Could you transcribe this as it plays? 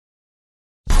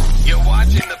You're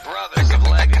watching the Brothers of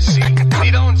Legacy.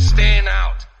 We don't stand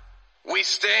out. We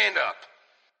stand up.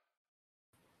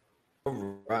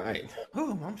 All right.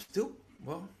 Oh, I'm still,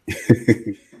 well,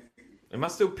 am I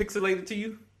still pixelated to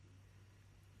you?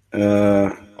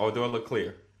 Or do I look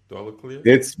clear? Do I look clear?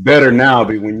 It's better now,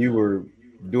 but when you were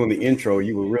doing the intro,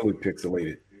 you were really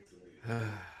pixelated.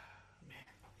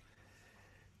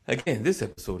 Again, this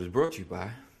episode is brought to you by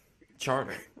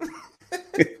Charter.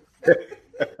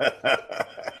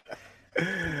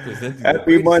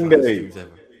 Happy Monday.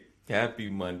 Happy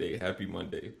Monday. Happy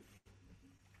Monday.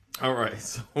 All right.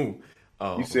 So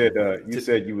you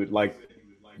said you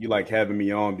like having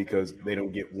me on because they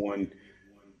don't get one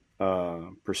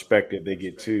perspective, they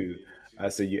get two. I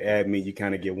said you add me, you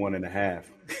kind of get 1.5.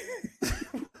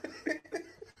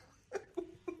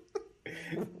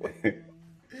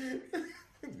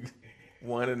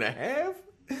 One and a half?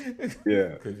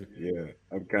 Yeah.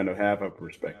 I'm kind of half a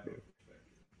perspective.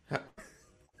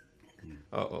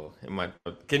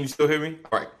 Can you still hear me?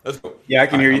 All right, let's go. Yeah, I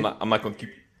can hear you. I'm not gonna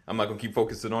keep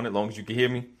focusing on it. As long as you can hear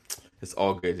me, it's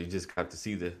all good. You just got to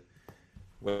see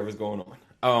whatever's going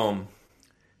on.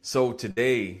 So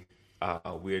today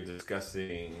we're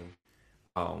discussing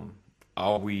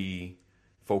are we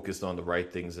focused on the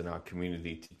right things in our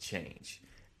community to change?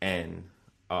 And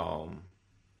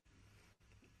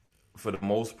for the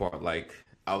most part, like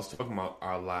I was talking about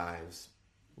our lives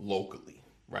locally,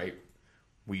 right?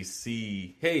 We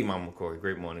see, hey, Mama Corey,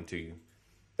 great morning to you.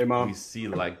 Hey, Mom. We see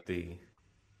like the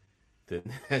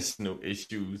national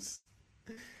issues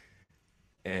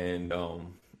and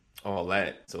all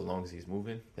that. So long as he's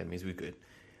moving, that means we're good.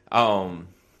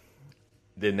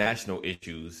 The national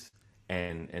issues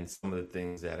and some of the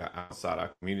things that are outside our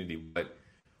community. But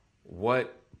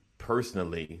what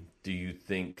personally do you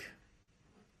think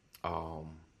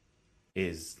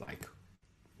is like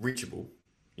reachable?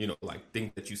 You know, like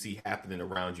things that you see happening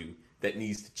around you that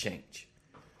needs to change,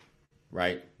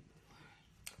 right?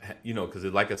 You know, because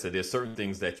like I said, there's certain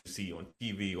things that you see on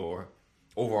TV or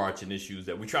overarching issues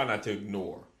that we try not to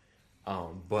ignore.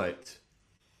 But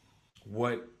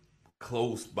what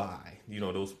close by, you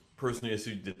know, those personal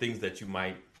issues, the things that you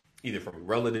might either from your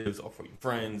relatives or from your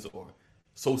friends or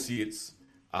associates,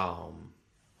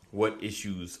 what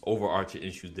issues, overarching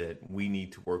issues that we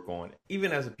need to work on,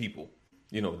 even as a people,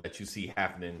 you know, that you see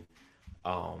happening.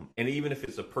 And even if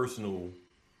it's a personal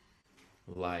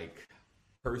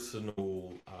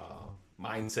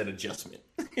mindset adjustment,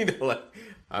 you know, like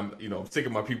I'm sick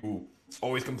of my people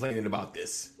always complaining about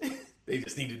this. They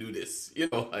just need to do this, you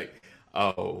know, like,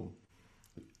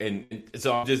 and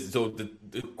so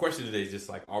the question today is just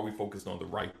like, are we focused on the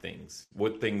right things?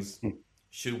 What things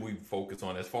should we focus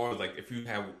on as far as like, if you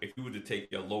were to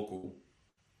take your local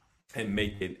and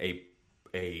make it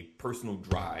a personal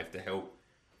drive to help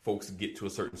folks get to a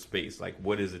certain space, like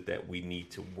what is it that we need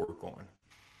to work on?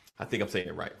 I think I'm saying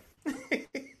it right.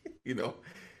 You know,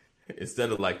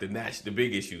 instead of like the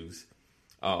big issues,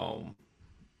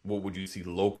 what would you see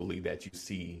locally that you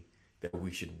see that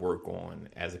we should work on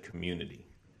as a community?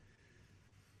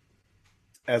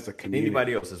 As a community. And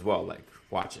anybody else as well, like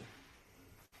watching.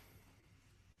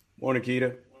 Morning,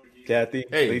 Keita. Kathy.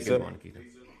 Hey, Lisa. good morning, Keita.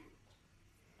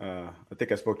 I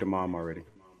think I spoke to Mom already.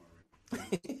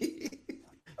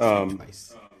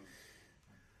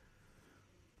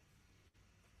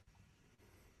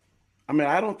 I mean,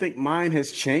 I don't think mine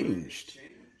has changed.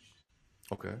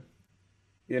 Okay.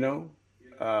 You know,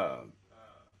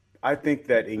 I think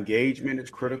that engagement is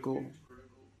critical.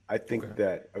 I think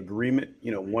that agreement,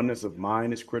 you know, oneness of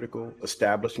mind is critical.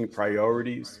 Establishing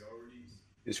priorities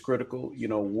is critical. You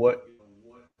know, what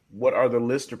are the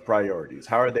list of priorities?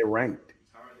 How are they ranked?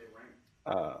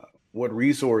 What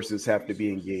resources have to be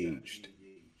engaged?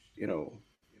 You know,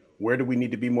 where do we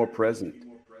need to be more present?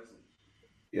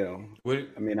 You know,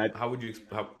 how would you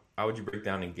break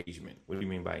down engagement? What do you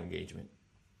mean by engagement?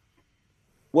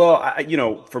 Well, you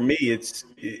know, for me,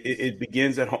 it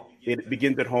begins at home. It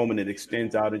begins at home and it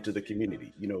extends out into the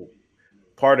community. You know,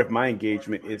 part of my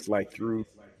engagement is like through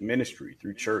ministry,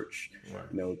 through church. Right.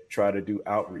 You know, try to do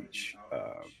outreach,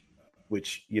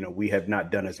 which, you know, we have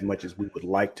not done as much as we would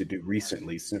like to do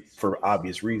recently for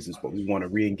obvious reasons. But we want to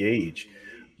re-engage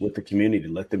with the community,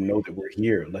 let them know that we're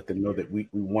here, let them know that we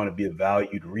want to be a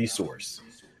valued resource.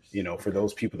 You know, for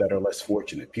those people that are less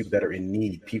fortunate, people that are in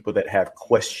need, people that have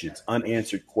questions,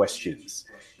 unanswered questions,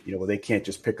 you know, where they can't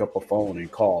just pick up a phone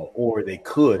and call, or they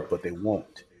could, but they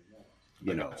won't,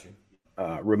 you know,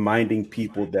 reminding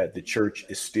people that the church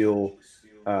is still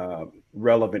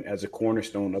relevant as a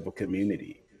cornerstone of a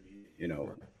community, you know,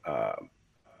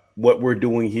 what we're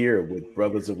doing here with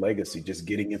Brothers of Legacy, just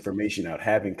getting information out,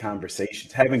 having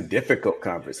conversations, having difficult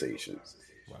conversations.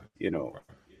 Right. You know,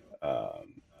 Right.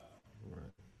 um,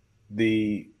 Right.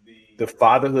 the the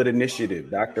fatherhood initiative,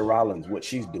 Dr. Rollins, what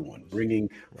she's doing, bringing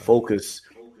Right. focus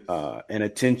and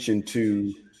attention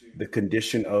to the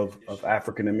condition of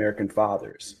African American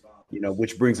fathers.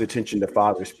 Which brings attention to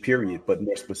fathers, period, but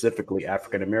more specifically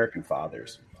African American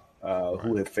fathers who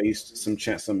Right. have faced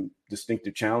some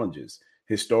distinctive challenges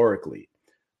historically,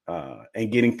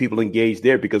 and getting people engaged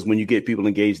there. Because when you get people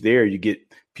engaged there, you get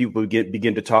people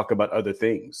begin to talk about other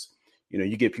things.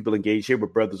 You get people engaged here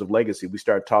with Brothers of Legacy. We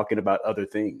start talking about other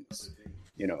things.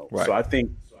 So Right. I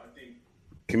think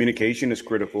communication is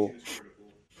critical.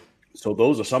 So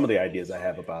those are some of the ideas I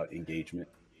have about engagement.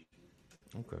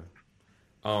 Okay.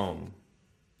 Um.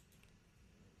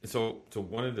 So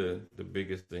one of the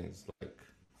biggest things, like,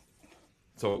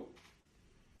 so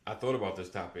I thought about this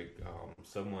topic.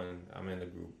 Someone I'm in a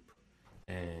group,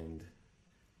 and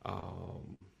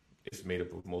um, it's made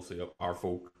up of mostly of our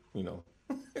folk.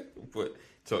 But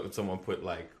so someone put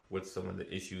like, what's some of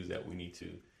the issues that we need to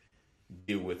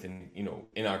deal with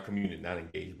in our community, not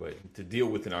engage, but to deal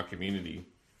with in our community.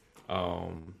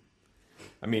 Um,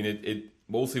 I mean, it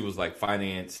mostly was like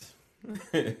finance,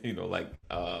 like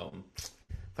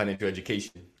financial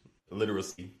education,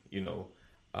 literacy,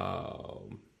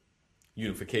 um,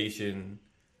 unification,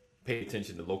 pay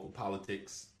attention to local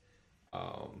politics.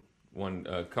 One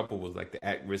couple was like the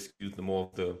at risk youth, the more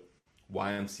of the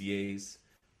YMCA's.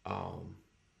 Um,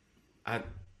 I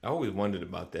I always wondered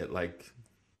about that. Like,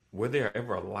 were there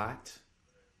ever a lot,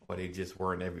 or they just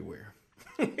weren't everywhere?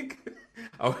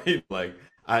 I mean,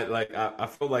 I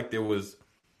feel like there was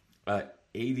uh,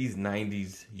 80s,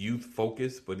 90s youth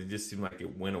focus, but it just seemed like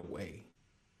it went away,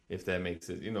 if that makes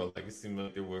sense. Like it seemed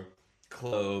like there were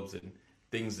clubs and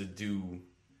things to do,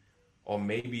 or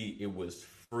maybe it was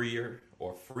freer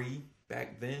or free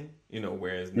back then,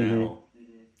 whereas Hmm. now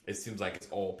it seems like it's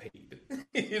all paid.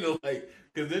 Like,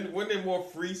 because then wasn't there more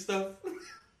free stuff?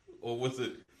 Or was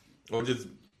it, or just,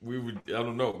 we would, I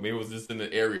don't know, maybe it was just in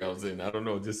the area I was in. I don't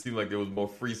know. It just seemed like there was more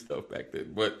free stuff back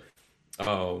then. But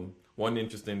one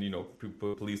interesting,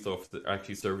 people, police officer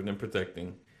actually serving and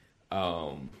protecting.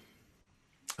 Um,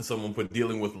 Someone put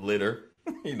dealing with litter,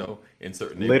 in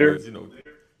certain Litter. neighborhoods,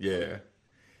 yeah,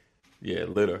 yeah,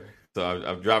 litter. So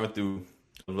I'm driving through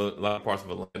a lot of parts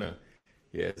of Atlanta.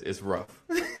 Yeah, it's rough.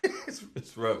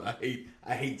 It's rough.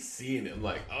 I hate seeing it. I'm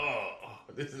like,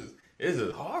 this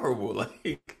is horrible.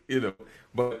 Like,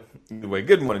 But anyway,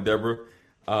 good morning, Deborah.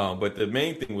 But the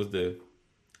main thing was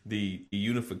the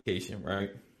unification,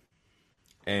 right?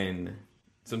 And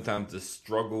sometimes the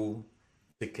struggle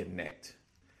to connect.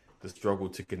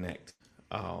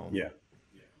 Um, Yeah.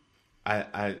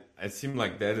 I it seemed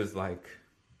like that is like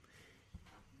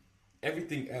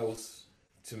everything else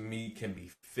to me can be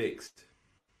fixed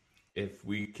if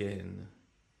we can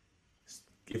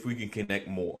connect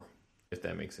more, if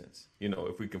that makes sense.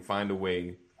 If we can find a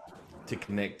way to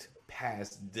connect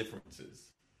past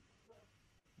differences,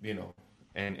 you know,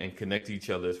 and connect each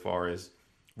other as far as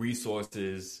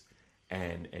resources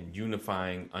and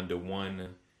unifying under one,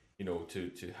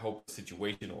 to help a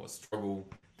situation or a struggle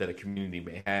that a community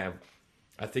may have.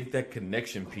 I think that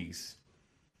connection piece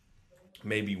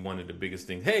may be one of the biggest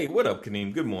things. Hey, what up,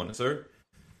 Kaneem? Good morning, sir.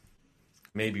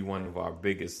 Maybe one of our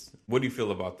biggest. What do you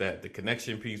feel about that? The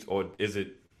connection piece, or is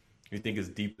it, you think it's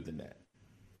deeper than that?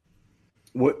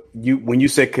 When you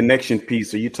say connection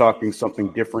piece, are you talking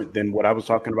something different than what I was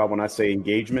talking about when I say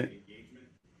engagement?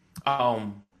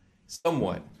 Um,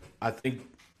 Somewhat. I think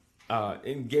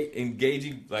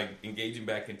engaging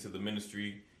back into the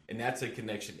ministry, and that's a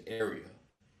connection area.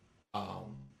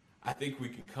 Um, I think we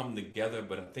can come together,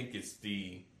 but I think it's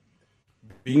the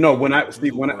being No, able when to I do see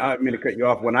the when work. I mean to cut you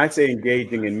off, when I say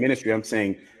engaging in ministry, I'm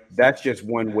saying that's just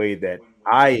one way that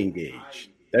I engage.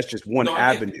 That's just one No, I get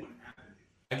it. avenue.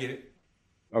 I get it.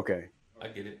 Okay. I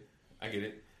get it. I get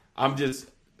it. I'm just.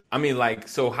 I mean, like,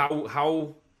 so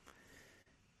how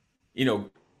you know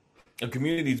a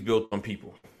community is built on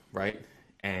people, right?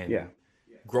 And Yeah.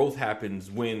 growth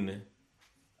happens when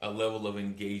a level of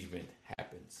engagement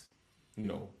happens. You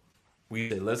know, we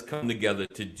say, let's come together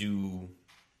to do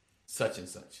such and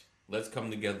such. Let's come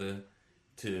together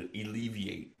to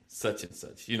alleviate such and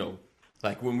such.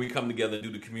 Like when we come together and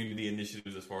do the community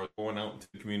initiatives as far as going out into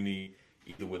the community,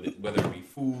 either whether it be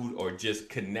food or just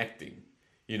connecting,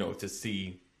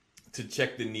 to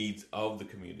check the needs of the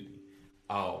community.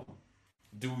 Um,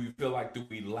 do we feel like do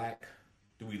we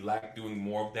lack doing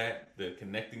more of that, the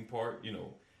connecting part?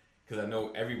 Because I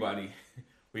know everybody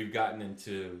we've gotten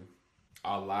into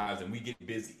our lives and we get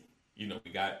busy.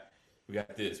 We we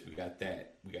got this, we got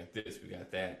that, we got this, we got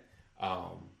that.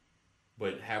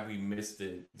 But have we missed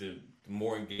the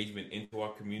more engagement into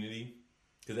our community?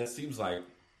 Because that seems like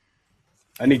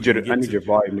I need your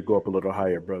volume to go up a little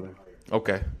higher, brother.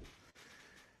 okay.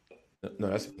 No,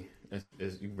 that's me. You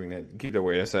can bring that. Keep that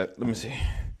way. That's that. Let me see.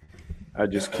 I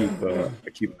just I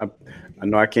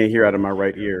know I can't hear out of my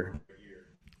right ear,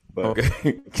 but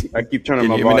Okay. I keep turning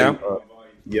my Can you hear me volume now? up.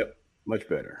 Yep, much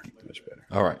better.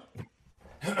 All right.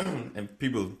 And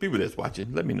people that's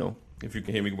watching, let me know if you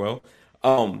can hear me well.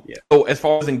 Yeah. So as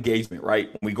far as engagement,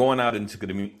 right? When we going out into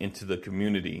the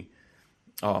community,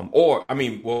 or I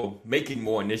mean, well, making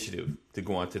more initiative to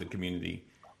go into the community.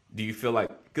 Do you feel like?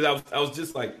 Because I was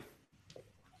just like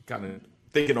kind of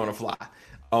thinking on the fly,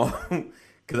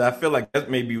 because I feel like that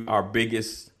may be our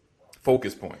biggest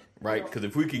focus point, right? Because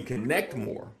if we can connect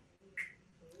more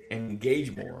and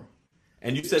engage more,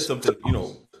 and you said something,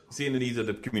 seeing the needs of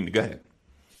the community. Go ahead.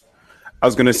 I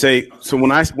was gonna say, so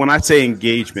when I say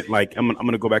engagement, like I'm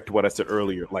gonna go back to what I said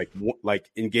earlier, like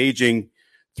engaging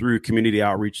through community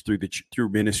outreach, through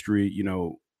ministry.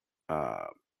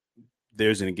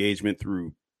 There's an engagement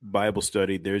through Bible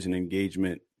study. There's an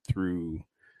engagement through,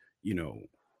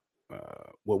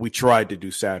 what we tried to do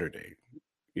Saturday.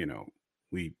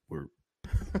 We were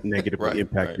negatively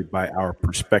impacted by our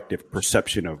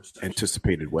perception of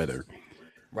anticipated weather.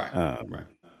 Right. Right.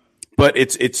 But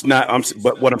it's not.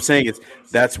 But what I'm saying is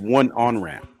that's one on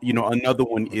ramp. Another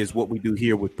one is what we do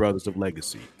here with Brothers of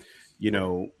Legacy.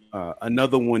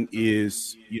 Another one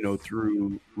is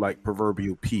through like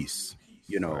proverbial peace.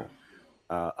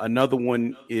 Another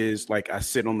one is like I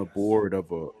sit on the board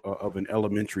of an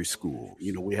elementary school.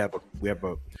 We have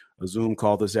a Zoom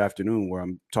call this afternoon where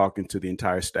I'm talking to the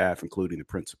entire staff, including the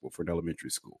principal for an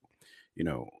elementary school.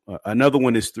 Another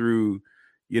one is through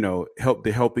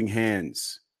the Helping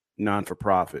Hands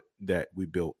non-for-profit that we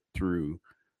built through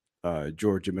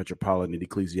Georgia Metropolitan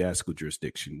Ecclesiastical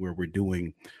Jurisdiction, where we're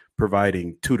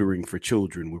providing tutoring for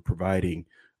children. We're providing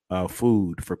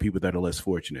food for people that are less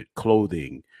fortunate,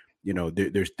 clothing.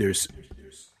 There's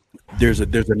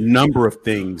a number of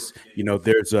things.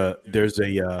 There's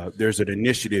an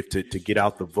initiative to get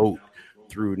out the vote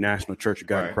through National Church of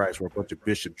God in Christ, where a bunch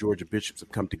of Georgia bishops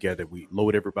have come together. We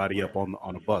load everybody up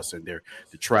on a bus, and they're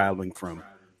traveling from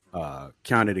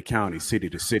county to county, city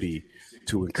to city,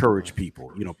 to encourage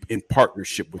people, in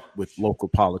partnership with local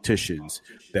politicians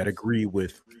that agree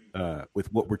with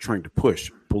what we're trying to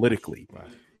push politically.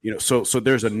 So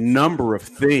there's a number of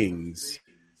things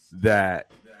that,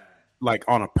 like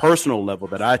on a personal level,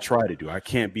 that I try to do. I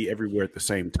can't be everywhere at the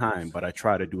same time, but I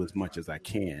try to do as much as I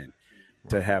can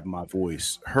to have my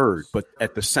voice heard. But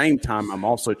at the same time, I'm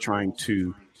also trying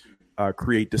to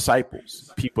create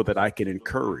disciples, people that I can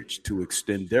encourage to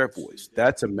extend their voice.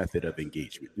 That's a method of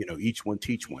engagement. Each one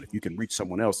teach one. If you can reach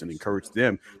someone else and encourage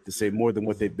them to say more than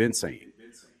what they've been saying.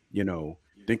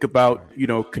 Think about,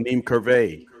 Kaneem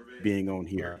Curvey being on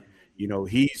here.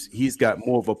 He's got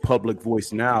more of a public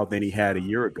voice now than he had a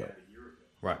year ago.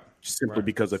 Right. Simply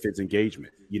because of his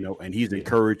engagement, and he's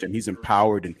encouraged and he's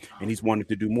empowered and he's wanted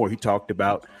to do more. He talked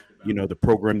about, the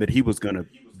program that he was going to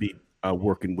be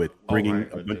working with, bringing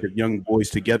a bunch of young boys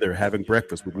together, having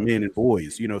breakfast with men and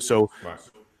boys, so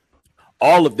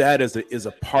all of that is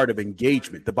a part of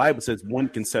engagement. The Bible says one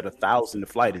can set 1,000 to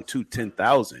flight and 2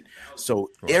 10,000. So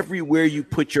everywhere you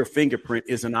put your fingerprint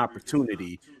is an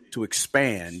opportunity to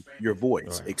expand your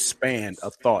voice, expand a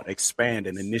thought, expand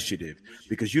an initiative,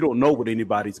 because you don't know what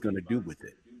anybody's going to do with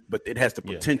it. But it has the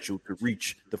potential to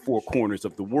reach the four corners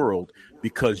of the world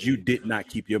because you did not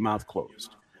keep your mouth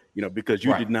closed, because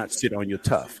you did not sit on your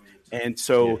tough. And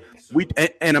so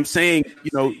and I'm saying,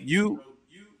 you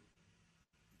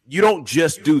don't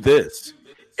just do this.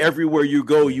 Everywhere you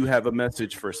go, you have a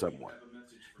message for someone.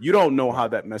 You don't know how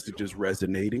that message is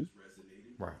resonating.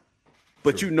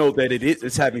 But you know that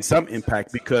it's having some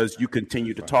impact because you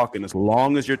continue to talk. And as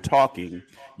long as you're talking,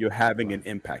 you're having an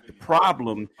impact. The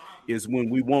problem is when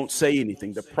we won't say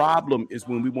anything. The problem is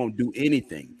when we won't do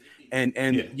anything. And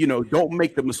don't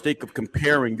make the mistake of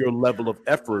comparing your level of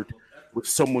effort with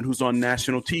someone who's on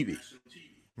national TV.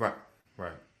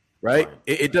 Right?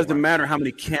 It doesn't matter how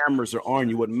many cameras are on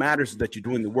you. What matters is that you're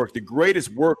doing the work. The greatest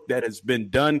work that has been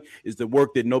done is the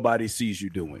work that nobody sees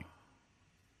you doing.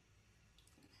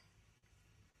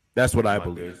 That's what I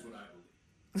believe.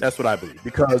 That's what I believe,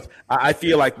 because I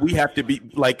feel like we have to be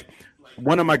like,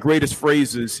 one of my greatest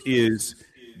phrases is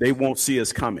they won't see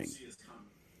us coming.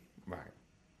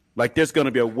 Like there's going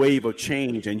to be a wave of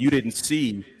change and you didn't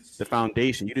see the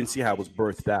foundation. You didn't see how it was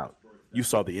birthed out. You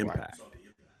saw the impact,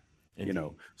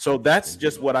 So that's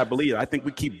just what I believe. I think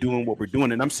we keep doing what we're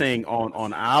doing. And I'm saying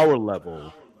on our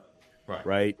level,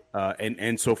 right?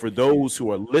 And so for those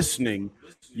who are listening,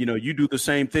 you do the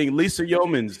same thing. Lisa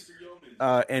Yeomans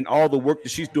and all the work that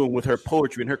she's doing with her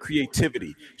poetry and her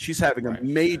creativity, she's having a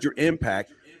major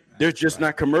impact. There's just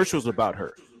not commercials about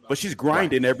her, but she's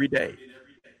grinding every day.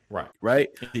 Right.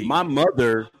 My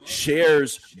mother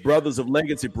shares Brothers of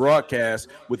Legacy broadcast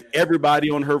with everybody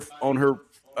on her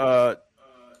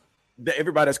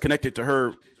everybody that's connected to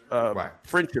her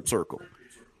friendship circle.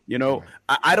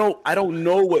 I don't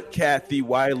know what Kathy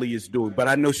Wiley is doing, but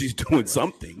I know she's doing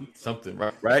something.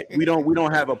 Right. We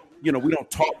don't have we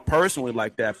don't talk personally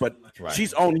like that, but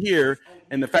she's on here,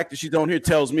 and the fact that she's on here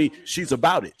tells me she's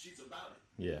about it.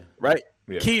 Yeah. Right.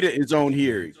 Yeah. Keita is on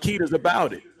here. Keita's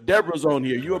about it. Deborah's on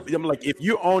here. I'm like, if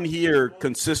you're on here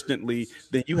consistently,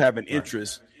 then you have an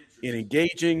interest in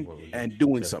engaging and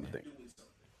doing something.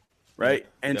 Right.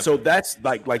 And so that's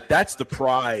like that's the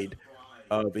pride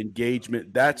of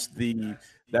engagement. That's the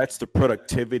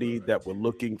productivity that we're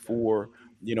looking for,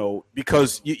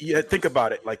 because you think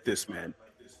about it like this, man.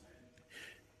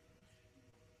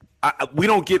 We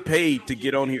don't get paid to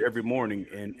get on here every morning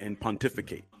and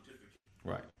pontificate.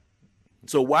 Right.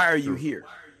 So why are you here?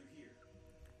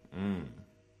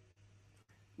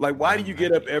 Like, why do you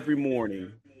get up every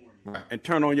morning and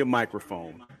turn on your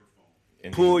microphone,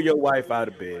 pull your wife out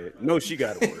of bed? No, she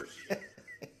got to work.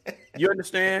 You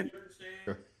understand?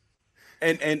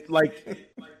 And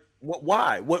like,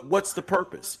 why? What's the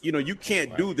purpose? You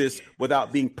can't do this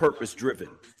without being purpose driven.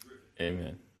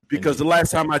 Amen. Because the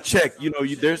last time I checked,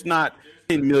 there's not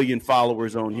 10 million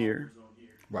followers on here.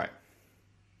 Right.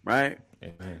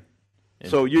 Amen.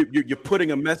 So you're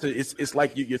putting a message. It's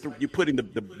like you're putting the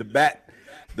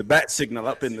bat signal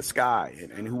up in the sky,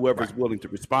 and whoever's willing to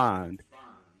respond,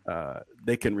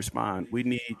 they can respond. We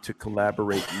need to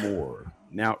collaborate more.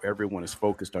 Now everyone is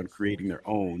focused on creating their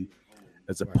own,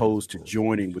 as opposed to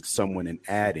joining with someone and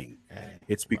adding.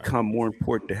 It's become more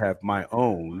important to have my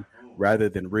own rather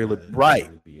than really bright.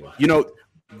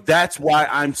 That's why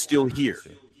I'm still here.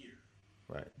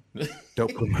 Right.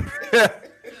 Don't put my.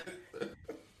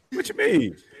 What you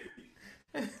mean?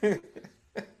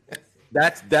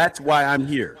 That's why I'm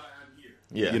here.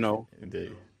 Yeah.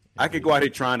 Indeed. I could go out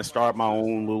here trying to start my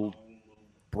own little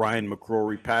Brian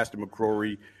McCrory, Pastor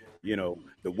McCrory,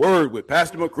 the word with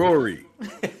Pastor McCrory.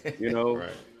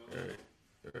 Right.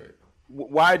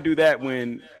 Why do that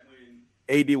when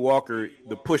A.D. Walker,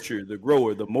 the pusher, the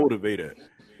grower, the motivator,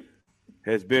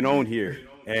 has been on here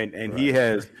and he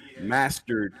has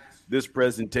mastered this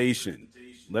presentation?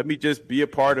 Let me just be a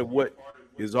part of what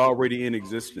is already in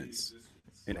existence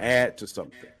and add to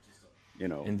something,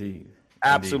 Indeed.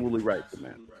 Absolutely right,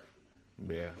 man.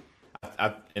 Yeah.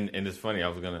 And it's funny, I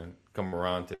was going to come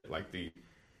around to like the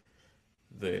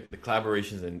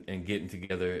collaborations and getting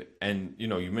together. And,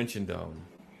 you mentioned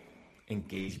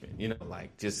engagement,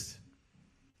 like just,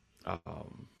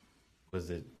 was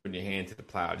it putting your hand to the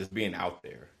plow, just being out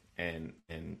there and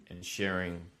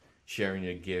sharing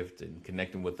your gift and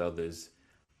connecting with others.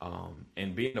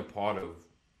 And being a part of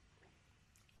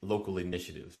local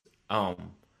initiatives.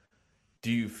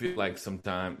 Do you feel like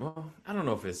sometimes, I don't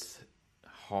know if it's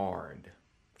hard.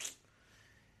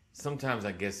 Sometimes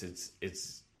I guess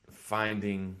it's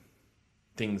finding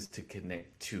things to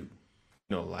connect to,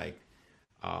 and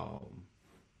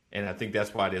I think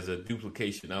that's why there's a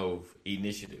duplication of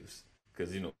initiatives,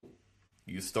 because,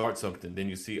 you start something, then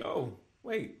you see, oh,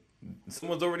 wait,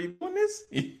 someone's already doing this,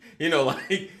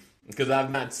 because I've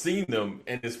not seen them.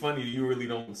 And it's funny, you really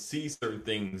don't see certain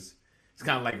things. It's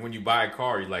kind of like when you buy a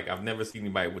car, you're like, I've never seen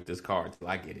anybody with this car until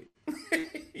I get it.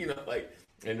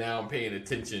 And now I'm paying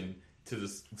attention to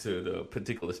the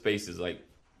particular spaces, like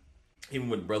even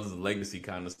with Brothers of Legacy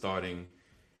kind of starting.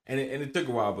 And it took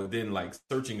a while, but then like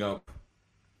searching up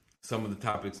some of the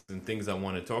topics and things I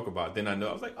want to talk about, then I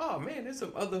was like, oh man, there's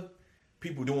some other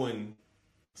people doing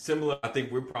similar. I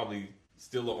think we're probably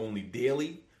still only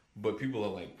daily, but people are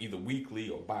like either weekly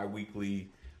or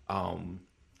bi-weekly,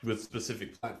 with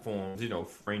specific platforms,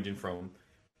 ranging from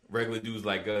regular dudes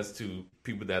like us to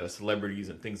people that are celebrities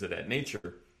and things of that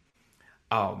nature.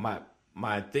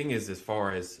 My thing is, as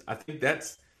far as, I think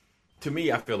that's, to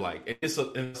me, I feel like, and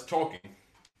it's talking,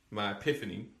 my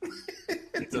epiphany.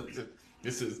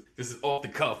 This is off the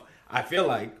cuff. I feel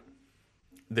like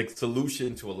the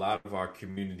solution to a lot of our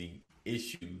community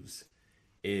issues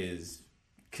is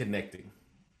connecting.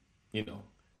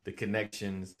 The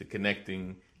connections, the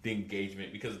connecting, the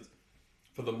engagement. Because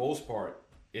for the most part,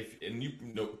 and you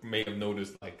may have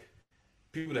noticed, like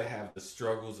people that have the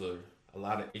struggles or a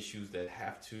lot of issues that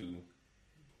have to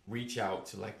reach out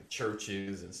to like the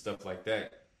churches and stuff like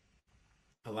that,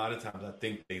 a lot of times I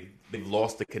think they've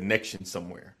lost the connection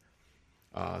somewhere.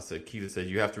 So Keita says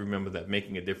you have to remember that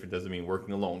making a difference doesn't mean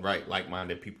working alone, right?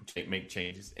 Like-minded people make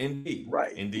changes. Indeed,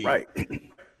 Right. indeed, Right.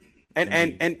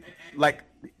 And like,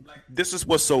 this is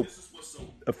what's so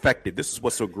effective. This is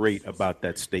what's so great about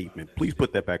that statement. Please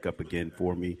put that back up again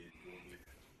for me.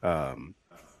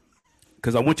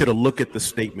 Because I want you to look at the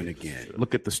statement again.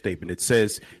 Look at the statement. It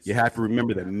says you have to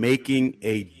remember that making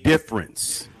a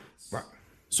difference. Right.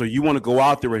 So you want to go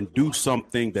out there and do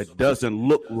something that doesn't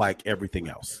look like everything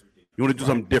else. You want to do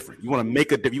something different. You want to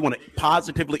make a difference. You want to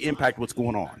positively impact what's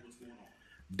going on.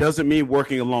 Doesn't mean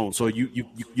working alone. So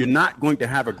you're not going to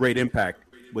have a great impact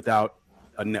without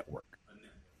a network.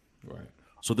 Right.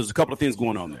 So there's a couple of things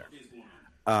going on there.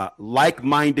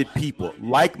 Like-minded people.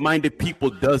 Like-minded people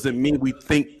doesn't mean we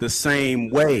think the same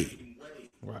way.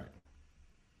 Right.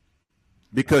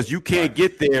 Because you can't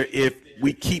get there if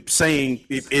we keep saying,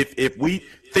 if we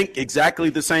think exactly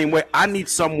the same way. I need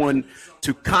someone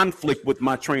to conflict with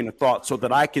my train of thought so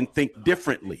that I can think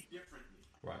differently.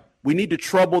 Right. We need to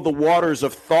trouble the waters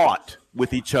of thought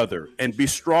with each other and be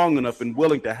strong enough and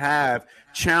willing to have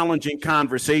challenging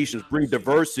conversations, bring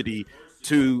diversity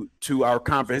to our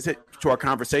conversation, to our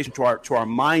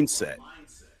mindset,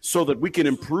 so that we can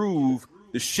improve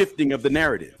the shifting of the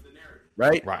narrative.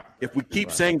 Right. Right. If we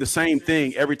keep saying the same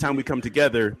thing every time we come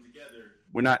together,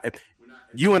 we're not.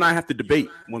 You and I have to debate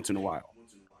once in a while.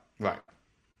 Right.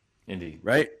 Indeed.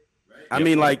 Right. I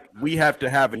mean, like, we have to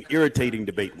have an irritating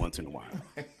debate once in a while.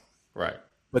 Right.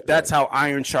 But that's how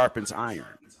iron sharpens iron.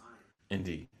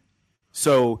 Indeed.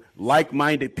 So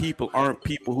like-minded people aren't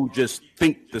people who just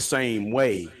think the same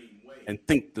way and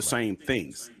think the same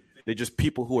things. They're just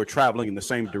people who are traveling in the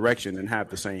same direction and have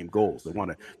the same goals. They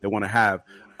want to have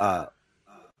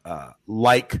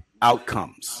like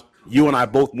outcomes. You and I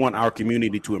both want our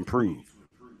community to improve.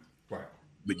 Right.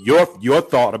 But your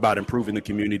thought about improving the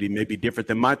community may be different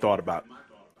than my thought about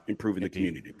improving the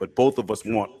community. But both of us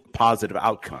want positive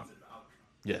outcome.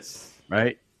 Yes.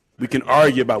 Right? We can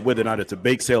argue about whether or not it's a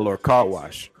bake sale or a car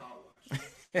wash.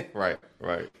 Right.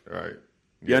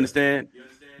 You understand?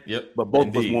 Yep. But both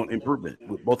of us want improvement.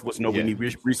 Both of us know we need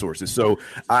resources. So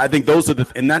I think those are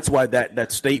and that's why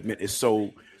that statement is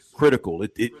so critical.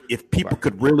 If people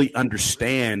could really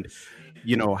understand,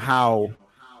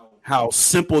 how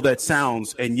simple that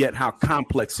sounds and yet how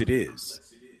complex it is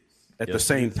at the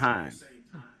same time.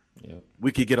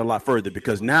 We could get a lot further,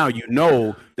 because now you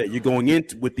know that you're going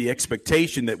into with the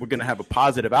expectation that we're going to have a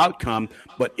positive outcome,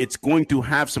 but it's going to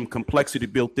have some complexity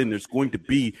built in. There's going to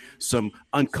be some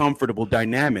uncomfortable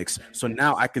dynamics. So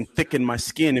now I can thicken my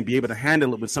skin and be able to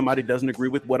handle it when somebody doesn't agree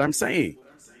with what I'm saying.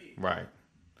 Right.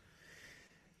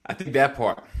 I think that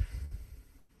part,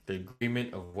 the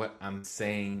agreement of what I'm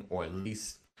saying, or at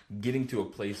least getting to a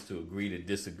place to agree to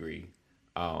disagree,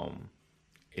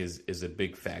 is a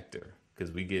big factor.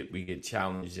 Because we get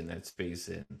challenged in that space,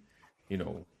 and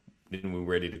then we're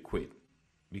ready to quit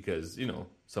because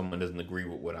someone doesn't agree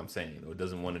with what I'm saying or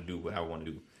doesn't want to do what I want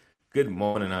to do. Good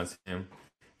morning, Sam.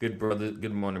 Good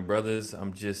morning, brothers.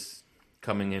 I'm just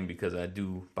coming in because I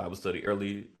do Bible study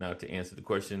early. Now, to answer the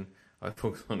question, are I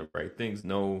focus on the right things?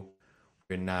 No,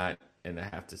 we're not, and I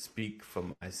have to speak for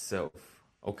myself.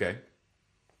 Okay.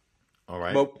 All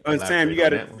right. Well, Sam, you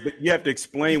have to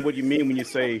explain what you mean when you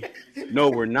say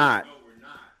no, we're not.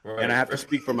 Right, and I have to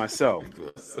speak for myself.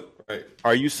 Right.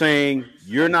 Are you saying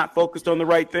you're not focused on the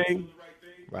right thing?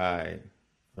 Right.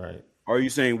 Or are you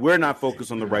saying we're not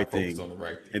focused on the right thing?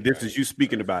 And this is you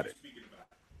speaking about it?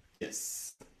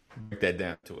 Yes. Break that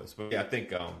down to us. But yeah, I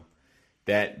think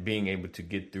that being able to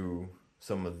get through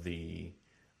some of the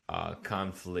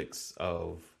conflicts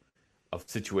of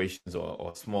situations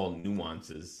or small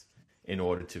nuances in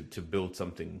order to build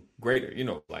something greater.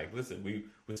 Listen,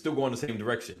 we're still going the same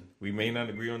direction. We may not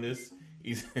agree on this.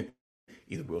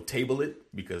 Either we'll table it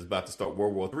because it's about to start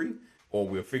World War III, or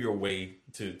we'll figure a way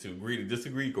to agree to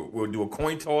disagree. We'll do a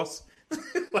coin toss.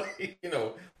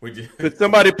 We're just... Could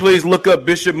somebody please look up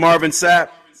Bishop Marvin Sapp?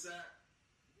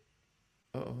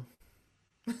 Uh-oh.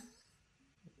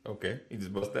 Okay, he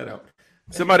just bust that out.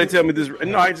 Somebody tell me this.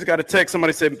 No, I just got a text.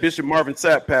 Somebody said Bishop Marvin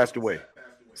Sapp passed away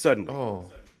suddenly. Oh.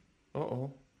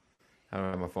 Uh-oh. I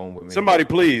don't have my phone with me. Somebody,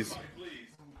 please.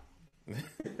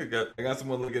 I got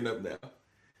someone looking it up now.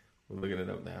 We're looking it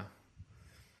up now.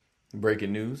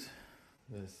 Breaking news.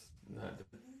 All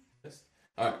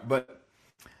right, but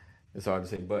it's hard to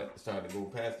say, but it's hard to go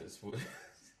past this.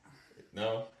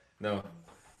 No.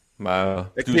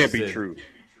 It can't be true.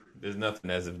 There's nothing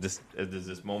as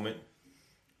this moment.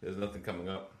 There's nothing coming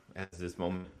up as this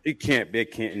moment. That can't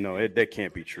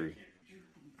be true.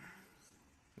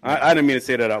 I didn't mean to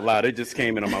say that out loud. It just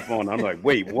came in on my phone. I'm like,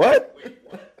 wait, what?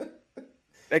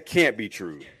 That can't be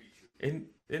true. in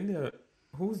the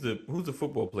who's the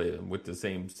football player with the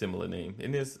same similar name?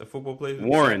 Isn't this a football player?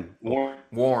 Warren.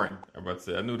 Warren. I'm about to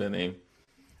say I knew that name.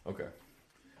 Okay.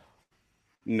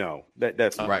 No,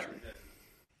 that's not Right. true.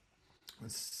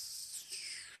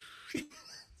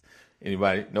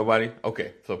 Anybody? Nobody?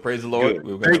 Okay. So praise the Lord. Good.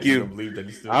 We're Thank you. We're gonna believe that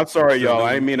he's still, I'm sorry, still y'all.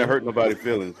 I didn't living. mean to hurt nobody's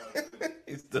feelings.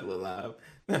 He's still alive.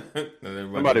 And everybody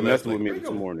Somebody left messing with me "Where this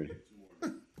you go? morning.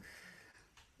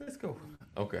 Let's go.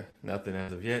 Okay. Nothing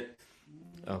as of yet.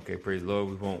 Okay. Praise the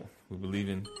Lord. We believe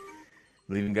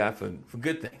in God for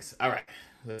good things. All right.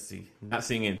 Let's see. Not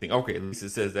seeing anything. Okay. Lisa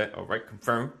says that. All right.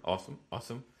 Confirmed. Awesome.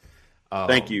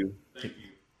 Thank you.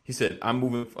 He said, I'm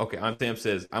moving. Okay. Aunt Sam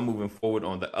says, I'm moving forward.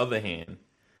 On the other hand,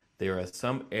 there are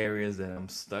some areas that I'm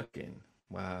stuck in.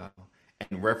 Wow.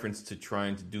 In reference to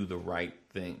trying to do the right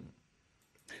thing.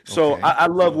 So Okay. I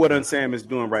love what Aunt Sam is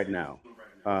doing right now.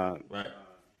 Right.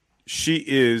 She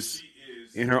is,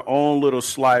 in her own little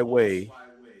sly way,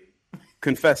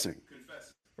 confessing.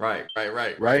 Right.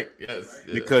 Right? Yes.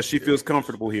 Because she feels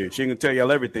comfortable here. She ain't gonna tell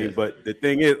y'all everything, but the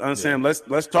thing is, Aunt Sam,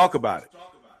 let's talk about it.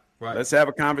 Right. Let's have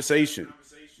a conversation,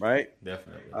 right?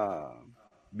 Definitely.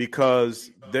 Because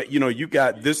that you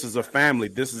got this is a family,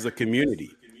 this is a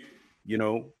community.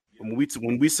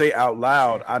 When we say out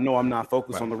loud, I know I'm not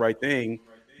focused on the right thing,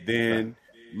 then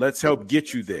let's help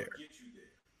get you there.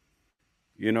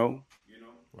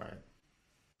 Right.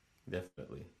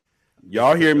 Definitely.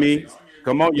 Y'all hear me?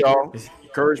 Come on, y'all.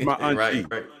 Encourage my auntie.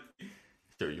 Right.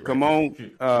 Sure, you're Come right.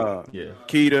 on, Yeah.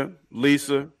 Keita,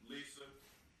 Lisa,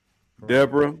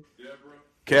 Deborah,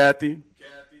 Kathy.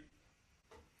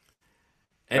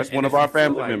 That's one of if our you feel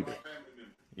family like, members.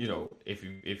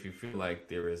 If you feel like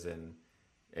there is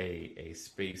a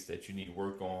space that you need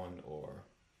work on or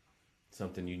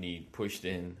something you need pushed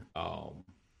in,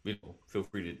 feel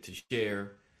free to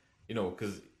share.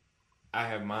 Because I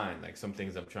have mine. Like some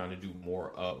things I'm trying to do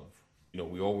more of.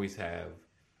 We always have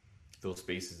those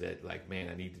spaces that like, man,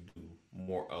 I need to do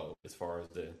more of as far as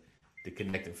the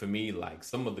connecting. For me, like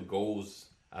some of the goals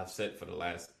I've set for the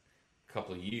last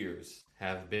couple of years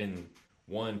have been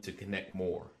one to connect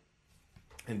more,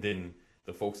 and then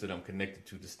the folks that I'm connected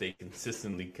to stay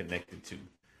consistently connected to,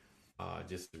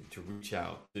 just to reach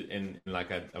out. And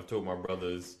like I've told my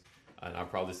brothers, and I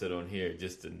probably said on here,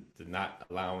 just to not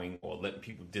allowing or letting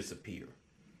people disappear,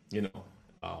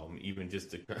 even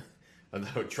just to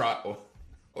try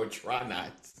or try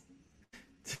not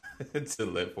to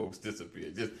let folks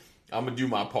disappear. Just I'm gonna do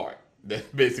my part.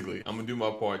 Basically, I'm gonna do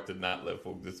my part to not let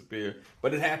folks disappear.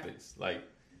 But it happens,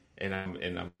 and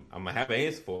I'm gonna have an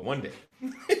answer for it one day.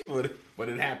 but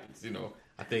it happens,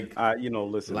 I think.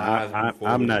 Listen, lives move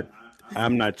I'm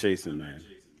forward. not chasing, man.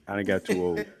 I done got too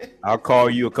old. I'll call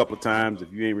you a couple of times.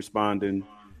 If you ain't responding,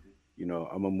 I'm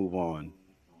gonna move on.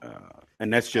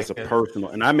 And that's just a personal,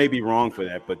 and I may be wrong for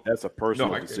that, but that's a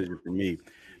personal decision for me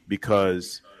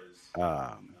because,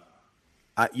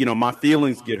 my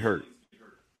feelings get hurt,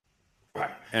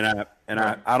 and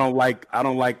I don't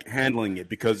like handling it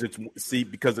because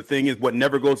because the thing is, what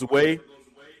never goes away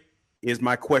is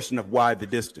my question of why the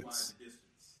distance.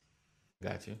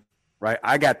 Got you. Right,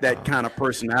 I got that kind of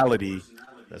personality.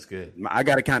 That's good. I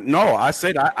got to no, I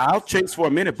said I'll chase for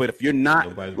a minute, but if you're not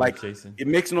Nobody's like, chasing. it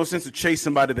makes no sense to chase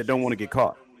somebody that don't want to get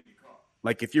caught.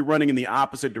 Like if you're running in the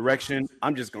opposite direction,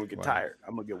 I'm just gonna get tired.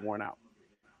 I'm gonna get worn out.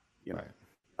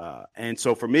 Right. And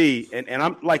so for me, and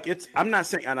I'm like, I'm not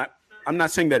saying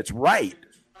that it's right.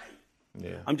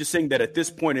 Yeah. I'm just saying that at this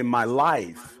point in my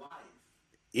life,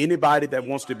 anybody that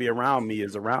wants to be around me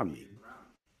is around me.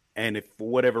 And if for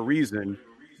whatever reason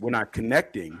we're not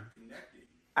connecting,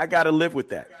 I got to live with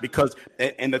that because,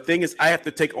 and the thing is, I have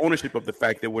to take ownership of the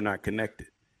fact that we're not connected.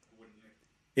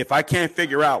 If I can't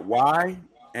figure out why,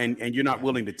 and you're not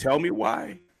willing to tell me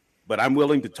why, but I'm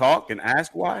willing to talk and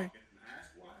ask why,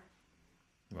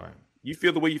 Right. you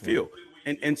feel the way you feel.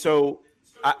 And so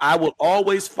I will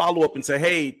always follow up and say,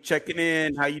 hey, checking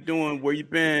in, how you doing, where you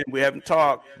been, we haven't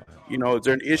talked, is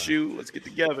there an issue, let's get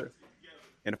together.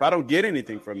 And if I don't get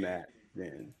anything from that,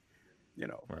 then,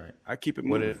 Right. I keep it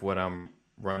moving. What if what I'm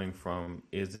running from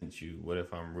isn't you? What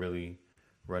if I'm really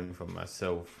running from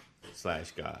myself /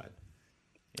 God?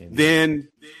 And then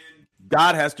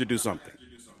God has to do something.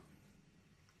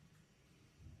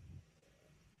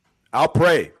 I'll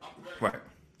pray. right.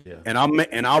 Yeah.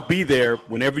 And I'll be there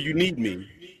whenever you need me.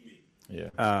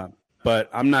 Yeah.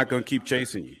 But I'm not going to keep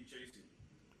chasing you.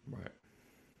 Right.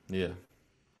 Yeah.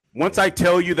 Once I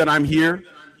tell you that I'm here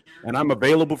and I'm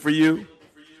available for you,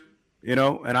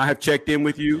 and I have checked in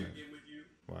with you.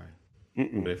 Why?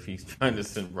 But if he's trying to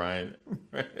send Brian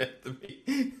right after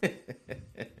me.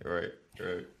 Right.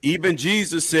 Even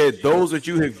Jesus said, those that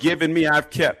you have given me, I've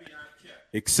kept.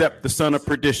 except the son of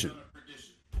perdition.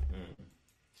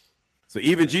 So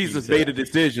even Jesus made a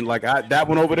decision, like that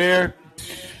one over there,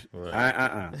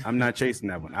 I'm not chasing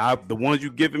that one. The ones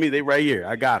you giving me, they right here.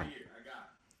 I got them.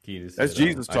 That's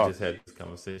Jesus talking. I just had this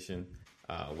conversation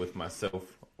with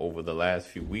myself over the last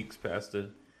few weeks, Pastor.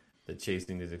 The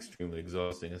chasing is extremely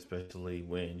exhausting, especially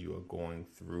when you are going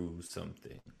through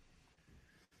something.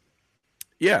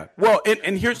 Yeah. Well,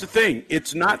 and here's the thing.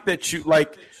 It's not that you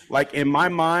like in my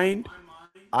mind,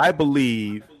 I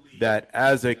believe that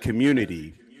as a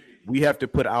community, we have to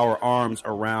put our arms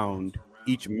around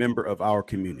each member of our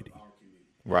community.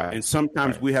 Right. And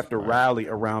sometimes we have to rally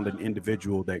around an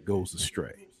individual that goes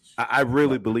astray. I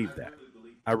really believe that.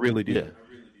 I really do.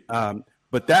 Yeah.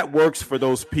 But that works for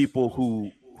those people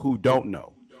who don't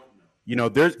know. You know,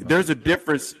 there's a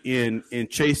difference in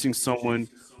chasing someone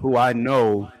who I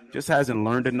know just hasn't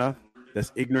learned enough,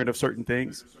 that's ignorant of certain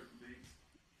things.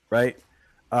 Right.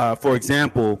 For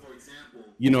example,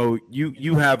 you know,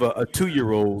 you have a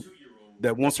 2-year-old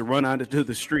that wants to run out into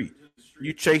the street.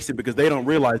 You chase it because they don't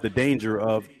realize the danger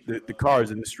of the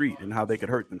cars in the street and how they could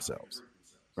hurt themselves.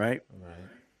 Right.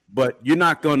 But you're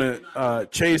not going to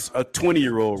chase a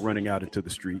 20-year-old running out into the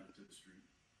street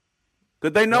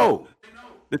because they know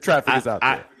the traffic is out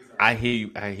there. I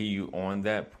hear you on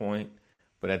that point,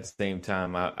 but at the same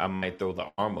time, I might throw the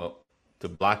arm up to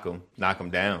block them, knock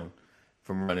them down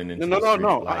from running into the street.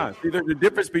 No. See, there's a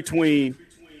difference between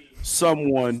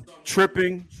someone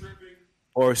tripping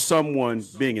or someone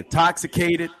being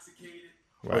intoxicated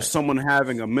or someone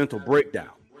having a mental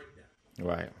breakdown.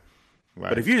 Right.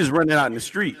 But if you're just running out in the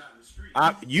street,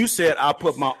 you said I'll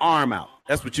put my arm out.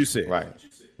 That's what you said. Right.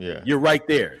 Yeah. You're right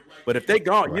there. But if they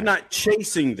gone, you're not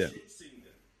chasing them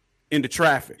into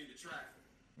traffic.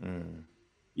 You're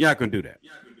not gonna do that.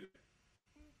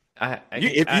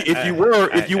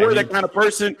 If you were that kind of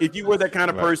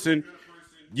person,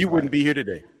 you wouldn't be here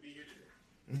today.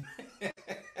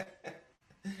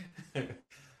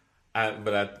 I don't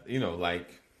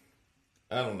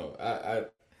know.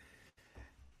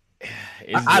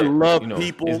 I love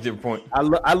people.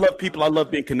 I love people. I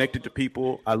love being connected to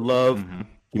people. I love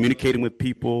communicating with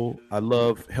people. I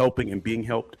love helping and being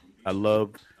helped. I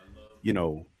love,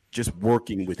 just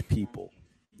working with people.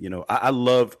 I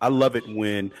love it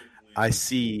when I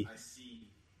see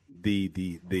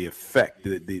the effect,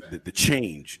 the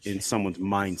change in someone's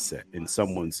mindset, in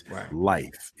someone's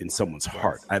life, in someone's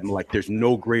heart. I'm like, there's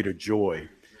no greater joy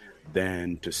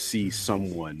than to see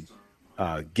someone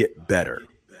get better,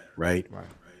 right?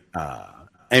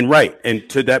 And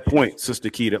to that point, Sister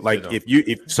Keita, like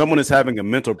if someone is having a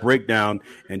mental breakdown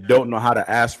and don't know how to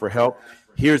ask for help,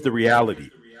 here's the reality.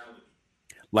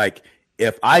 Like,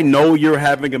 if I know you're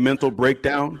having a mental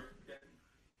breakdown,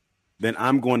 then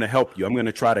I'm going to help you. I'm going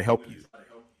to try to help you,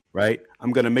 right?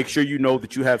 I'm going to make sure you know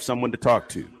that you have someone to talk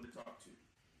to.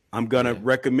 I'm going to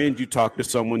recommend you talk to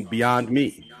someone beyond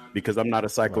me because I'm not a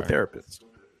psychotherapist,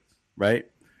 right?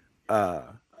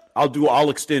 I'll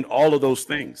extend all of those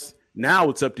things. Now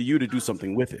it's up to you to do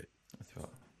something with it,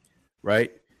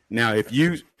 right? Now, if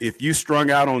you strung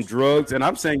out on drugs, and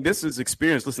I'm saying this is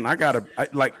experience. Listen,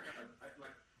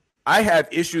 I have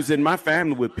issues in my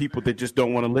family with people that just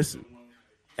don't want to listen.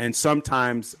 And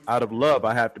sometimes out of love,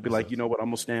 I have to be like, you know what, I'm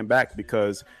going to stand back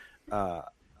because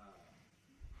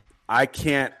I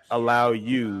can't allow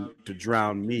you to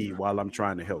drown me while I'm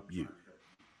trying to help you.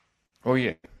 Oh,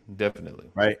 yeah,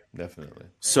 definitely. Right? Definitely.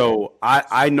 So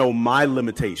I know my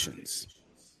limitations.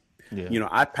 Yeah.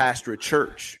 I pastor a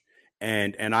church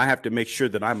and I have to make sure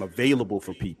that I'm available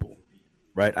for people.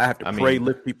 Right? I have to pray,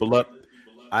 lift people up.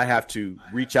 I have to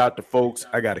reach out to folks.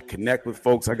 I got to connect with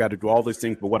folks. I got to do all these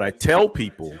things. But what I tell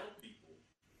people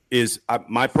is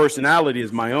my personality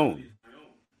is my own.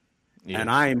 Yeah. And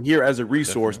I am here as a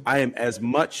resource. Definitely. I am as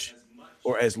much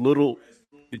or as little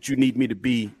that you need me to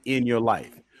be in your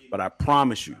life. But I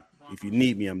promise you, if you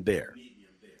need me, I'm there.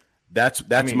 That's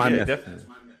my method.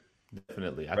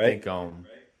 Definitely. I think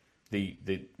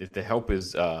the help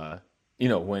is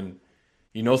when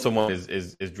someone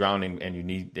is drowning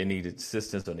and they need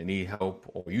assistance or they need help,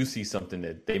 or you see something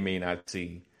that they may not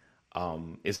see,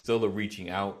 it's still a reaching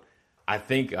out. I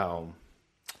think some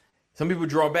people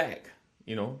draw back.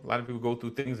 A lot of people go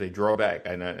through things, they draw back,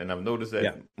 and I've noticed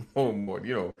that more and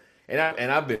more. And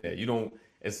I've been there.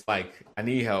 It's like I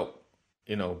need help,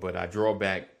 but I draw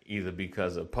back either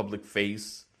because of public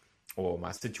face or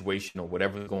my situation or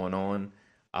whatever's going on.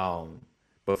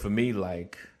 But for me,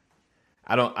 like,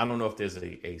 I don't know if there's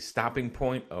a stopping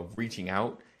point of reaching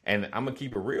out, and I'm gonna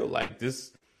keep it real. Like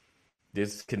this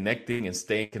connecting and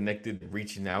staying connected,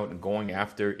 reaching out and going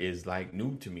after is like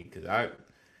new to me because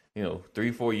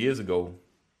 3-4 years ago,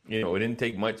 You know, it didn't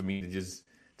take much for me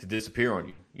to disappear on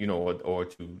you, you know, or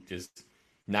to just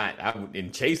not. I would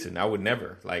in chasing. I would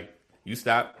never like you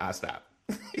stop. I stop.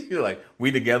 You're like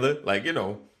we together. Like you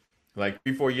know, like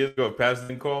 3-4 years ago, if Pastor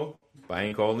didn't call, I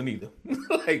ain't calling either.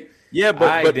 Like yeah,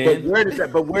 but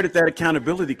where did that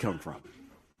accountability come from?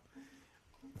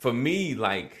 For me,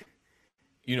 like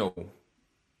you know,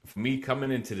 for me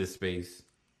coming into this space,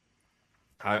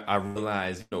 I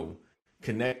realized you know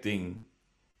connecting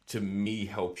to me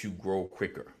helps you grow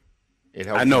quicker. It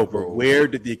helps. I know, you grow but where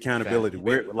did the accountability? faster.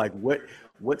 Where, like,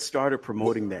 what started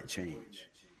promoting that change?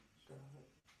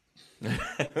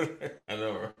 I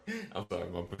know. Right? I'm sorry,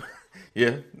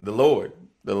 yeah, the Lord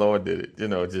did it. You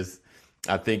know, just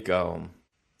I think.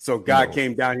 So God No.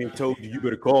 came down here and told you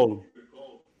better call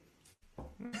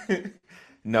him.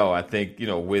 No, I think you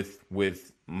know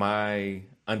with my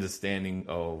understanding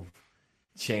of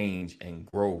change and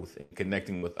growth and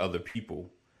connecting with other people,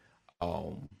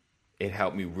 it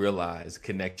helped me realize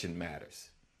connection matters.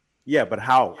 Yeah, but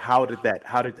how did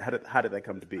that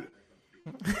come to be?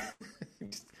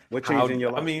 What changed in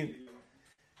your life? I mean,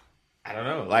 I don't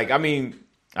know. Like, I mean,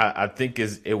 I think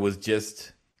it was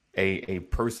just a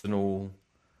personal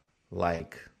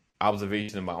like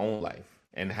observation in my own life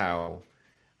and how.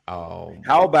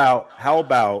 How about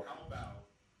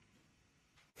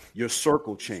your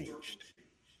circle changed?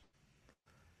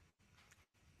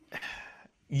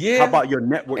 Yeah. How about your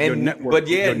network? Your And- network, but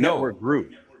yeah, your no. network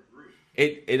grew.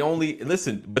 It only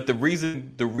listen, but the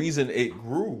reason it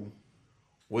grew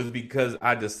was because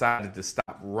I decided to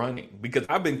stop running because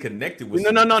I've been connected with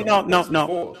No.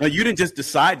 before. No, you didn't just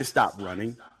decide to stop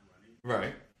running.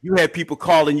 Right. You had people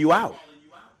calling you out.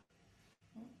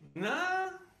 Nah.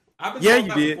 I've been Yeah, called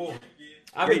you out did. before.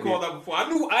 I've Yeah, been you called did. out before. I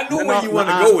knew No, where you want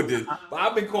to no, go with this, but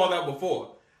I've been called out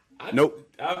before. Nope.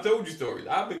 I've told you stories.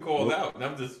 I've been called out, and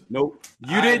I'm just Nope.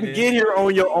 You All right, didn't man. get here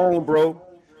on your own, bro.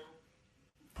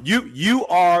 You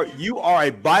are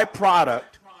a byproduct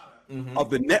of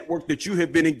the network that you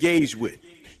have been engaged with.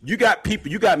 You got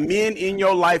people, you got men in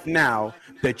your life now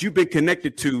that you've been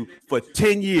connected to for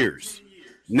 10 years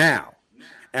now.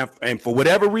 And for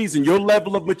whatever reason, your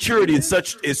level of maturity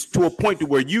is to a point to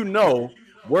where you know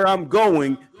where I'm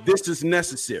going, this is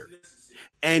necessary.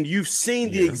 And you've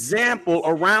seen the example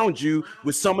around you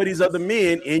with some of these other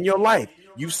men in your life.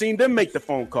 You've seen them make the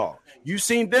phone call. You've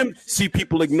seen them see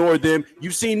people ignore them.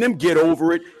 You've seen them get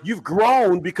over it. You've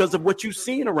grown because of what you've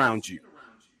seen around you.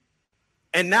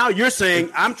 And now you're saying,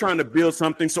 I'm trying to build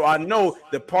something. So I know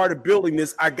that part of building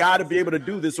this, I got to be able to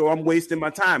do this or I'm wasting my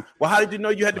time. Well, how did you know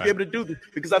you had to be able to do this?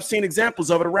 Because I've seen examples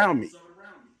of it around me.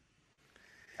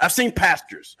 I've seen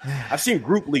pastors. I've seen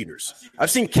group leaders.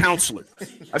 I've seen counselors.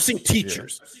 I've seen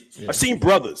teachers. I've seen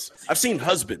brothers. I've seen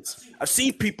husbands. I've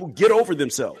seen people get over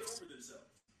themselves.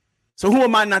 So who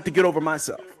am I not to get over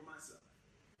myself?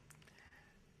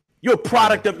 You're a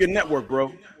product of your network,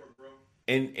 bro.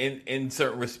 in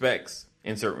certain respects,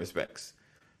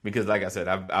 because like I said,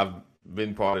 I've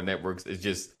been part of networks. It's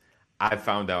just I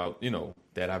found out, you know,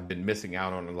 that I've been missing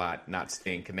out on a lot, not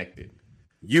staying connected.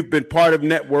 You've been part of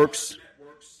networks,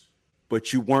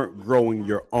 but you weren't growing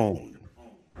your own.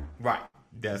 Right.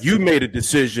 That's You made a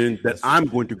decision that I'm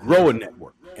going to grow a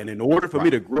network. And in order for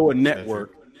me to grow a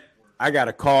network, I got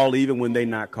to call even when they're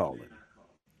not calling.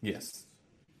 Yes.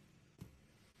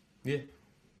 Yeah,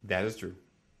 that is true.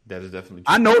 That is definitely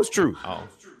true. I know it's true.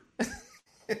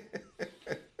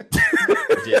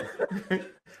 But yeah,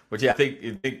 but yeah, I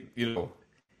think you know,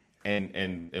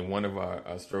 and one of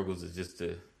our struggles is just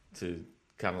to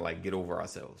kind of like get over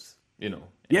ourselves, you know.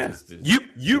 And Yeah. just to You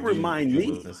do remind what's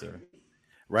me, necessary.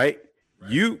 right?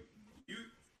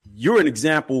 You're an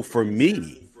example for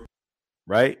me,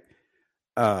 right?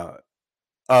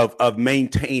 Of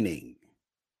maintaining,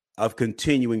 of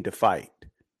continuing to fight.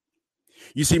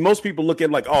 You see, most people look at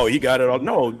it like, oh, he got it all.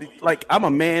 No, like I'm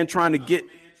a man trying to get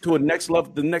to the next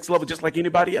level, just like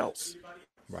anybody else.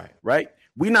 Right. Right?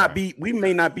 We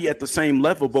may not be at the same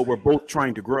level, but we're both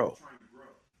trying to grow.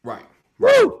 Right.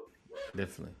 Woo!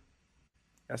 Definitely.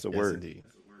 That's a Yes, word. indeed.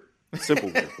 Simple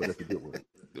word, but that's a good word.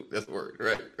 That's the word.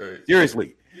 Right.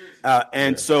 Seriously.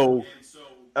 And so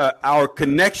our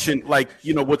connection, like,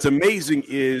 you know, what's amazing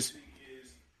is,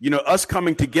 you know, us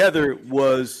coming together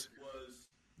was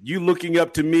you looking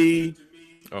up to me.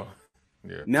 Oh,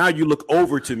 yeah. Now you look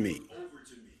over to me.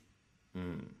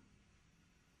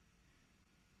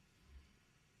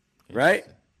 Right?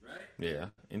 Yeah.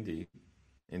 Indeed.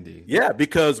 Yeah,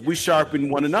 because we sharpen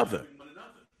one another.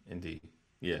 Indeed.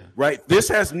 Yeah. Right? This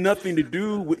has nothing to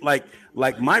do with like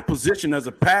my position as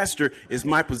a pastor is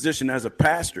my position as a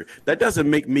pastor. That doesn't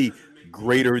make me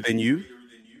greater than you.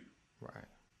 Right.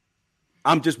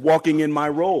 I'm just walking in my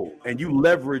role, and you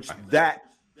leverage that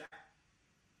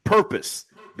purpose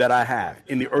that I have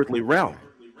in the earthly realm.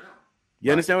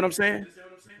 You understand what I'm saying?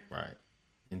 Right.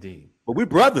 Indeed. But we're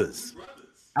brothers.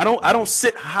 I don't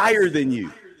sit higher than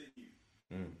you.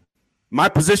 My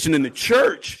position in the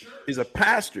church is a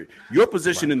pastor. Your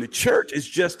position in the church is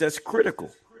just as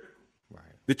critical. Right.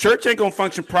 The church ain't gonna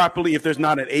function properly if there's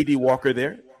not an AD Walker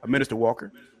there, a minister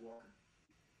Walker,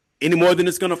 any more than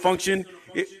it's gonna function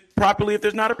properly if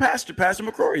there's not a Pastor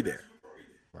McCrory there.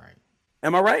 Right.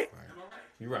 Am I right? Right.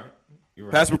 You're right. You're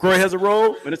right. Pastor McCrory has a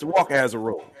role, Minister Walker has a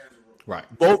role. Right.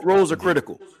 Both roles are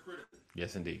critical.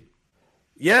 Yes, indeed.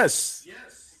 Yes.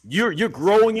 You're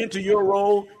growing into your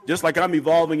role just like I'm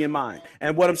evolving in mine.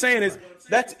 And what I'm saying is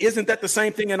isn't that the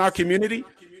same thing in our community?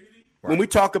 When we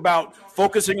talk about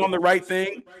focusing on the right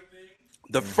thing,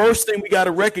 the first thing we got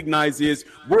to recognize is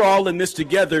we're all in this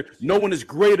together. No one is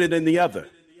greater than the other.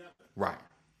 Right.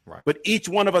 Right. But each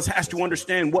one of us has to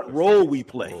understand what role we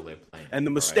play. And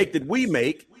the mistake that we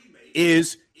make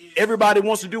is everybody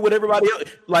wants to do what everybody else.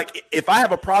 Like, if I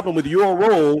have a problem with your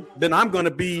role, then I'm going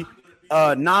to be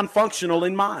non-functional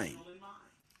in mine.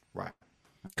 Right.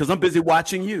 Because I'm busy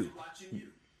watching you.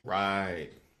 Right.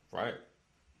 Right.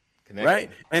 Right.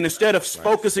 And instead of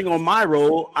focusing on my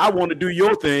role, I want to do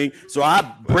your thing. So I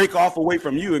break off away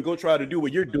from you and go try to do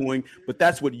what you're doing. But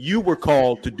that's what you were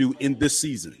called to do in this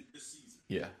season.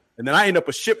 Yeah. And then I end up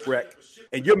a shipwreck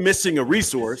and you're missing a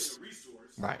resource.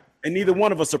 Right. And neither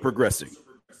one of us are progressing.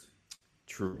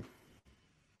 True.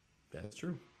 That's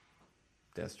true.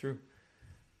 That's true.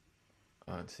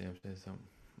 Sam said something.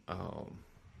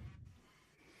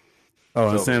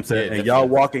 And Sam said, and y'all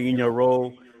walking in your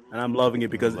role, and I'm loving it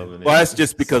because, that's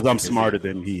just because I'm smarter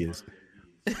than he is.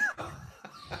 We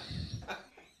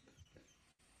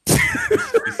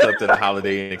slept at a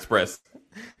Holiday Inn Express.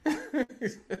 I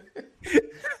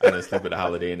didn't sleep at a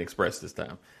Holiday Inn Express this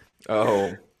time.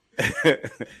 So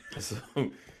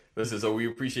we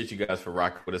appreciate you guys for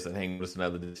rocking with us and hanging with us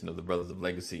another edition of the Brothers of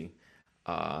Legacy.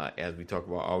 As we talk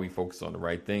about, are we focused on the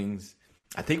right things?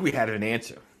 I think we had an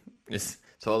answer. It's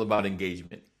all about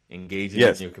engagement, engaging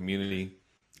in your community,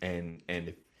 and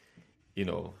if, you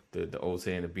know, the old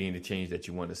saying of being the change that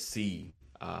you want to see,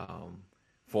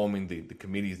 forming the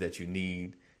committees that you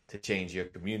need to change your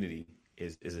community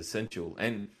is essential.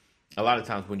 And a lot of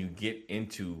times when you get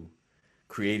into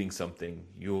creating something,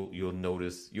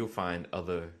 you'll find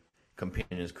other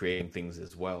companions creating things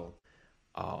as well.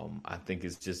 I think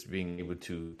it's just being able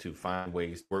to find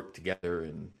ways to work together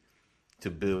and to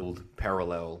build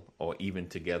parallel or even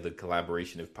together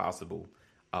collaboration if possible,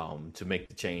 to make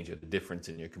the change or the difference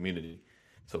in your community.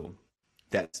 So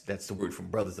that's the word from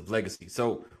Brothers of Legacy.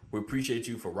 So we appreciate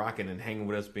you for rocking and hanging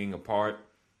with us, being a part,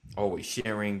 always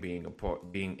sharing, being a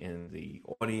part, being in the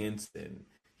audience and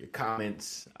your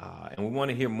comments. And we want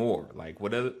to hear more, like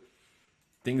what other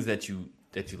things that you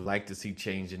like to see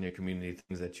change in your community,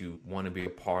 things that you want to be a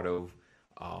part of.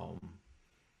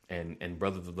 And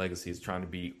Brothers of Legacy is trying to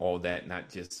be all that, not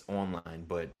just online,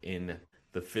 but in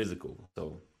the physical.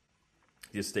 So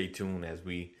just stay tuned as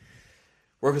we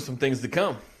work on some things to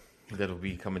come that'll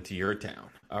be coming to your town.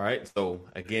 All right. So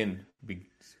again,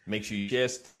 make sure you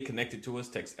just stay connected to us.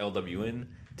 Text LWN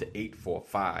to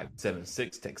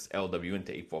 84576. Text LWN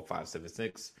to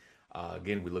 84576.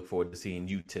 Again, we look forward to seeing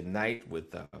you tonight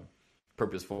with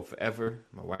Purposeful Forever,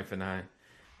 my wife and I,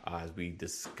 as we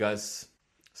discuss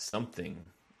something.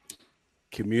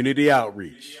 Community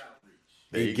outreach,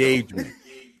 engagement,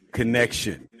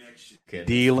 connection,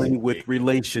 dealing with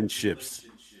relationships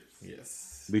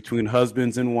between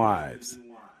husbands and wives.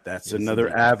 That's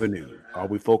another avenue. Are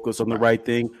we focused on the right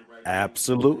thing?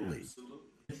 Absolutely.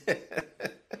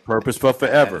 Purpose for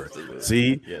Forever. Absolutely.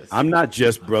 See, I'm not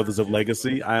just Brothers of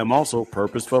Legacy. I am also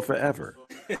Purpose for Forever.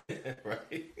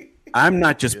 Right. I'm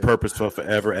not just Purpose for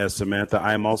Forever as Samantha.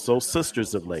 I am also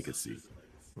Sisters of Legacy.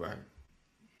 Right.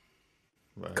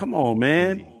 Right. Come on,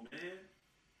 man.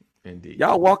 Indeed.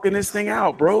 Y'all walking this thing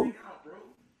out, bro.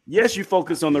 Yes, you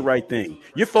focus on the right thing.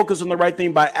 You're focused on the right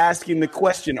thing by asking the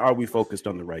question, are we focused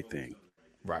on the right thing?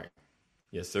 Right.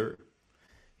 Yes, sir.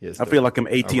 Yes. I feel like I'm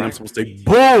 18. Right. I'm supposed to say,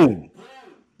 boom.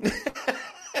 All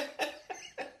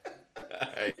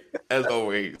right. As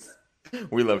always,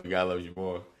 we love you. God loves you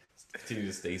more. Continue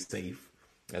to stay safe,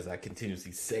 as I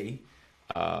continuously say,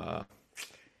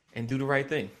 and do the right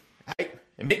thing. All right.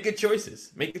 And make good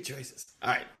choices. Make good choices.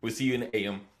 All right. We'll see you in the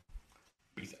AM.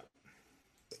 Peace out.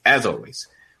 As always,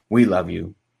 we love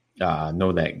you.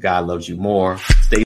 Know that God loves you more. Stay